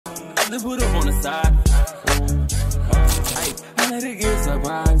to put up on the side. I let it get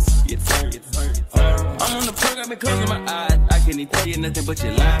surprised. I'm on the program and closing my eyes. I can't even tell you nothing but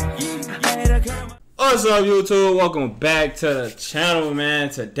you lie. What's up, YouTube? Welcome back to the channel, man.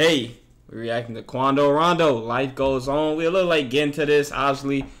 Today we're reacting to Quando, Rondo. Life goes on. We're a little late getting to this,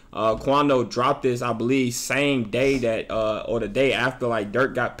 obviously. Quando dropped this, I believe, same day that or the day after like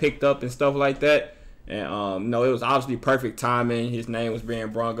Dirk got picked up and stuff like that. And no, it was obviously perfect timing. His name was being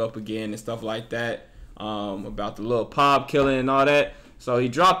brought up again and stuff like that. About the little pop killing and all that. So he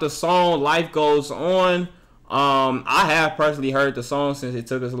dropped the song Life Goes On. I have personally heard the song since it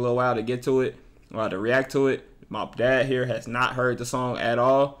took us a little while to get to it, or to react to it. My dad here has not heard the song at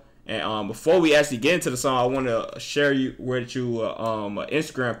all. And before we actually get into the song, I want to share with you an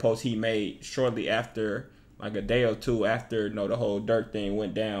Instagram post he made shortly after, like a day or two after, the whole Dirk thing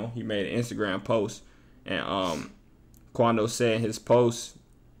went down. He made an Instagram post, and Quando said in his post,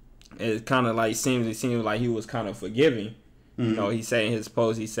 it kind of like seemed like he was kind of forgiving. Mm-hmm. He said in his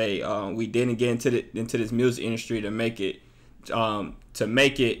post, he say, we didn't get into this music industry to make it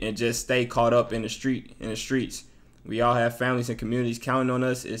and just stay caught up in the streets. We all have families and communities counting on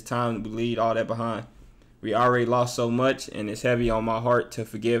us. It's time to leave all that behind. We already lost so much, and it's heavy on my heart to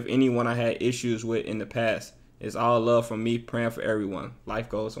forgive anyone I had issues with in the past. It's all love from me, praying for everyone. Life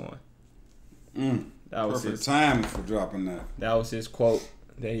goes on. That was perfect timing for dropping that. That was his quote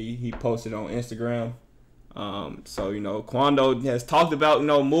that he posted on Instagram. So Quando has talked about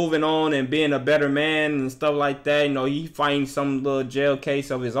moving on and being a better man and stuff like that. He fighting some little jail case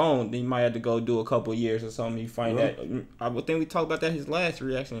of his own. He might have to go do a couple of years or something. He find that. I would think we talked about that his last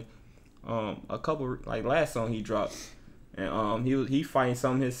reaction. A couple like last song he dropped, and he fighting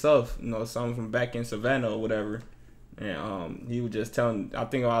something himself. Something from back in Savannah or whatever. And he was just telling, I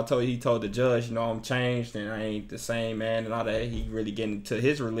think he told the judge, I'm changed and I ain't the same man and all that. He really getting into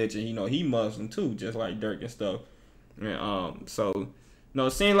his religion. He Muslim too, just like Dirk and stuff. And so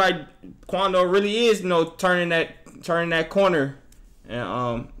it seems like Quando really is turning that corner.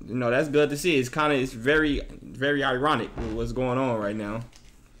 And that's good to see. It's very, very ironic with what's going on right now.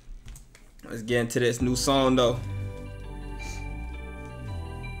 Let's get into this new song though.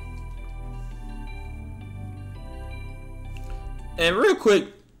 And real quick,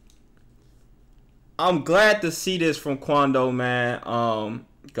 I'm glad to see this from Quando, man.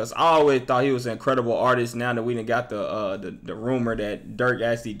 Because I always thought he was an incredible artist. Now that we done got the rumor that Dirk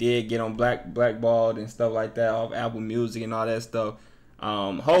actually did get on blackballed and stuff like that off Apple Music and all that stuff.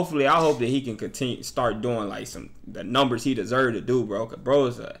 Hopefully, I hope that he can start doing like the numbers he deserved to do, bro. Cause bro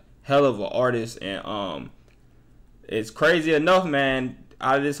is a hell of an artist, and it's crazy enough, man.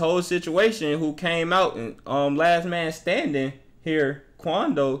 Out of this whole situation, who came out and last man standing here,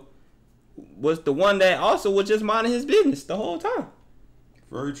 Quando was the one that also was just minding his business the whole time.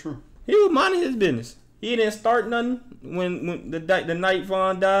 Very true. He was minding his business. He didn't start nothing when the night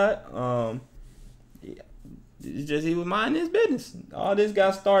Von died. It's just he was minding his business. All this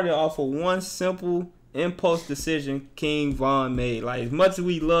got started off of one simple impulse decision King Von made. Like, as much as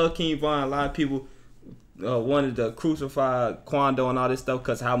we love King Von, a lot of people wanted to crucify Quando and all this stuff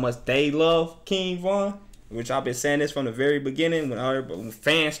because how much they love King Von. Which I've been saying this from the very beginning when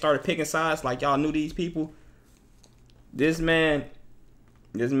fans started picking sides, like y'all knew these people. This man,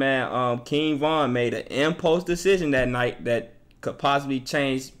 King Von made an impulse decision that night that could possibly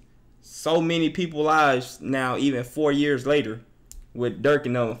change so many people's lives now, even 4 years later, with Dirk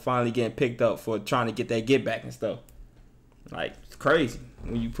and them finally getting picked up for trying to get that get back and stuff. Like, it's crazy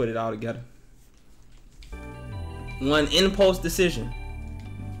when you put it all together. One impulse decision.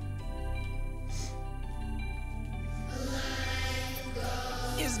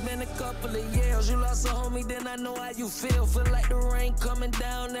 It's been a couple of years, you lost a homie, then I know how you feel. Feel like the rain coming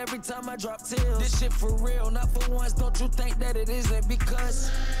down every time I drop tears. This shit for real, not for once, don't you think that it isn't?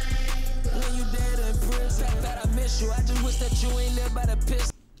 Because when you dead in prison, that I miss you, I just wish that you ain't live by the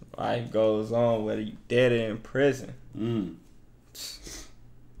pistol. Life goes on whether you dead or in prison.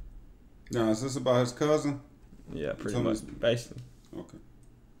 Now, is this about his cousin? Yeah, pretty much, basically. Okay.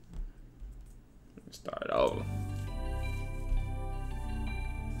 Start over.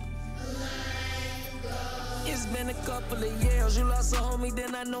 It's been a couple of years, you lost a homie,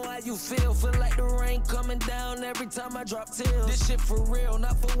 then I know how you feel. Feel like the rain coming down every time I drop tears. This shit for real,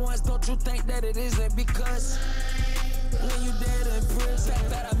 not for once, don't you think that it isn't? Because when you dead in prison,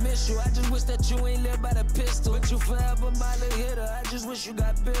 that I miss you, I just wish that you ain't live by the pistol. But you forever my little hitter, I just wish you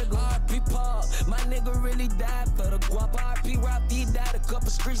got bigger. RP Paul, my nigga really died for the guap. RP Rap, he died a couple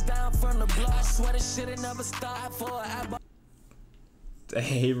streets down from the block. I swear this shit ain't never stopped for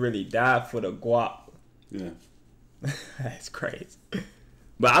He really died for the guap. Yeah. That's crazy.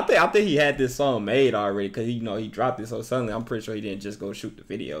 But I think he had this song made already because he dropped it so suddenly. I'm pretty sure he didn't just go shoot the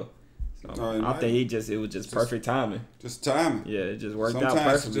video. So I think it was just perfect timing. Just timing. Yeah, it just worked out Sometimes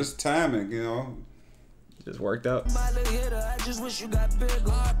perfectly. it's just timing, you know. Just worked out. I just wish you got bigger.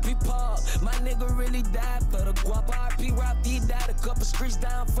 RP Paul, my nigga really died for the guap. RP Rob, he died a couple streets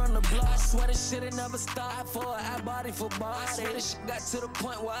down from the block. I swear this shit ain't never stopped for I body for body. I swear this shit got to the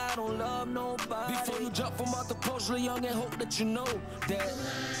point where I don't love nobody. Before you jump from off the post, Lil Young, and hope that you know that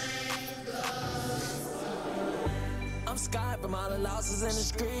I'm scarred from all the losses in the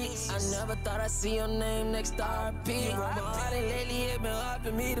streets. I never thought I'd see your name next to RP. My heart and lately it been hard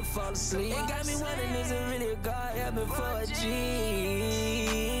for me to fall asleep. It got me wondering, is it really a God heaven for a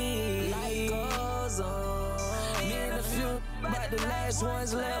G? Life goes on. Me and a few, but the last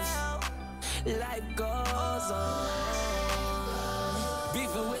ones left. Life goes on.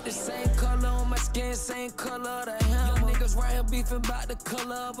 Beefing with the same color on my skin, same color of the hammer. Young niggas right here beefing about the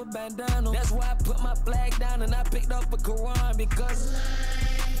color of a bandana. That's why I put my flag down and I picked up a Quran because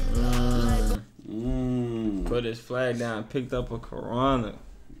Put his flag down, picked up a Quran.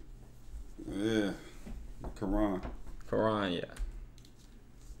 Yeah, Quran. Quran, yeah.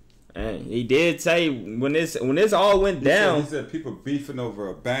 And he did say when this all went down. He said people beefing over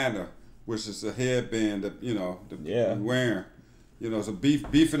a banner, which is a headband that you're wearing. You know, so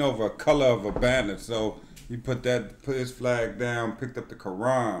beefing over a color of a banner. So he put his flag down, picked up the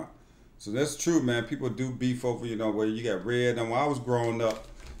Quran. So that's true, man. People do beef over, where you got red. And when I was growing up,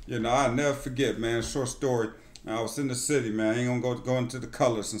 I'll never forget, man. Short story. I was in the city, man. I ain't gonna go into the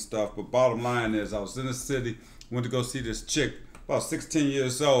colors and stuff. But bottom line is, I was in the city, went to go see this chick, about 16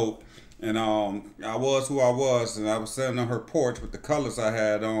 years old. And I was who I was, and I was sitting on her porch with the colors I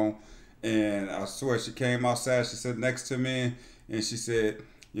had on. And I swear she came outside, she sat next to me, and she said,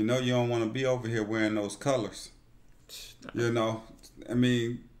 you don't want to be over here wearing those colors. I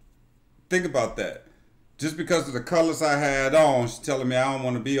mean, think about that. Just because of the colors I had on, she's telling me I don't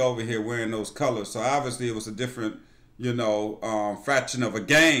want to be over here wearing those colors. So obviously it was a different, fraction of a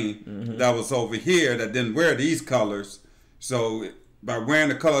gang that was over here that didn't wear these colors. So by wearing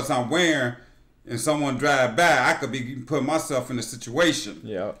the colors I'm wearing, and someone drive by, I could be putting myself in a situation.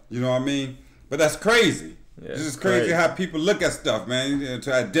 Yeah. You know what I mean? But that's crazy. Yeah, this is crazy how people look at stuff, man,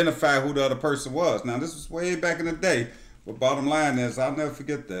 to identify who the other person was. Now, this was way back in the day, but bottom line is, I'll never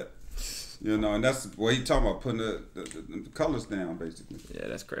forget that. And that's what he talking about, putting the colors down, basically. Yeah,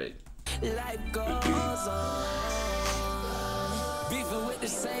 that's great. Life goes on. Beefing with the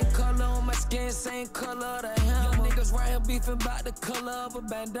same color on my skin, same color of the hammer. Young niggas right here beefing about the color of a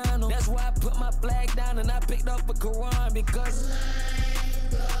bandana. That's why I put my flag down and I picked up a Quran because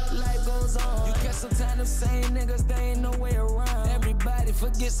life goes on. You catch sometimes them same niggas, they ain't no way around. Everybody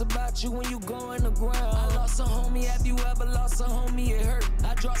forgets about you when you go in the ground. I lost a homie, have you ever lost a homie? It hurt.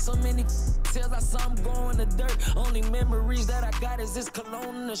 I dropped so many tears, I saw him go in the dirt. Only memories that I got is this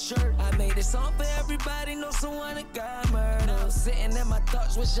cologne and the shirt. I made this song for everybody, know someone that got murdered. I'm sitting in my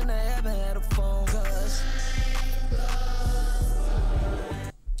thoughts, wishing I haven't had a phone.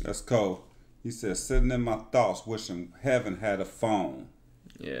 That's cold. He said, sitting in my thoughts, wishing heaven had a phone.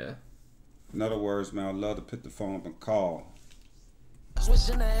 Yeah. In other words, man, I'd love to pick the phone up and call.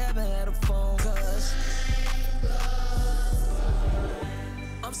 Wishing I haven't had a phone,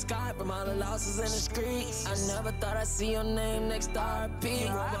 I'm scarred from all the losses in the streets. I never thought I'd see your name next to RP.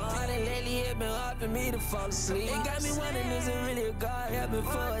 My heart and lately it been hard for me to fall asleep. It got me wondering, is it really a God heaven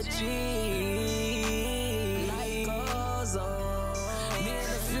for a G? Life goes on. Me and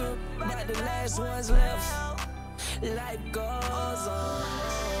a few, but the last ones left. Life goes on.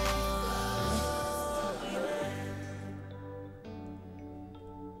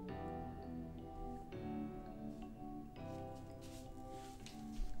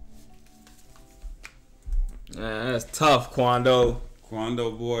 Man, that's tough, Quando.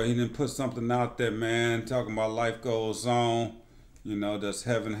 Quando, boy, he didn't put something out there, man, talking about life goes on. Does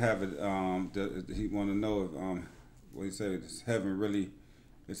heaven have it? He want to know if, what he say, is heaven really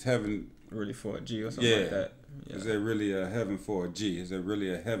for a G or something like that? Yeah. Is there really a heaven for a G? Is there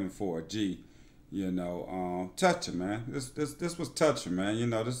really a heaven for a G? Touching, man. This was touching, man.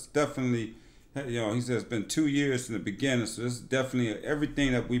 This definitely, he said it's been 2 years from the beginning, so this is definitely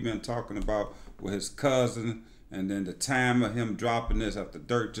everything that we've been talking about with his cousin, and then the time of him dropping this after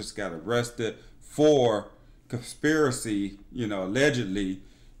Dirk just got arrested for conspiracy, allegedly,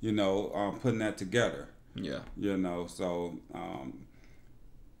 putting that together. Yeah. So I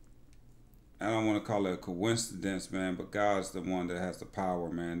don't want to call it a coincidence, man, but God's the one that has the power,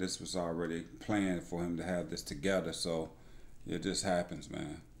 man. This was already planned for him to have this together, so it just happens,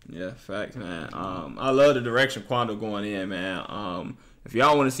 man. Yeah, facts, man. I love the direction Quando going in, man. if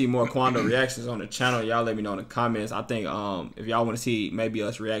y'all want to see more Quando reactions on the channel, y'all let me know in the comments. I think if y'all want to see maybe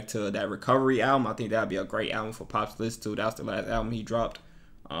us react to that Recovery album, I think that'd be a great album for Pops to listen to. That's the last album he dropped.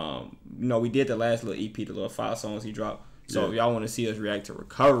 You know, we did the last little EP, the little 5 songs he dropped. So if y'all want to see us react to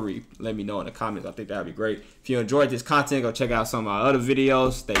Recovery, let me know in the comments. I think that'd be great. If you enjoyed this content, go check out some of our other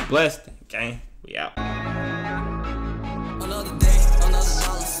videos. Stay blessed. Gang, we out. Another day, another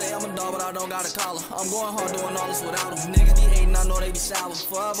dollar. Say I'm a dog, but I don't got a collar. I'm going hard doing all this without them. Niggas be hating, I know they be sour.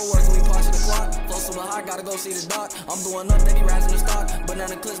 Forever working, we punching the clock. Flow super high, gotta go see the doc. I'm doing up, they be rising the stock.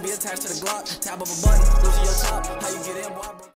 Banana clips be attached to the Glock. Tap of a button, losing your top. How you get in, boy?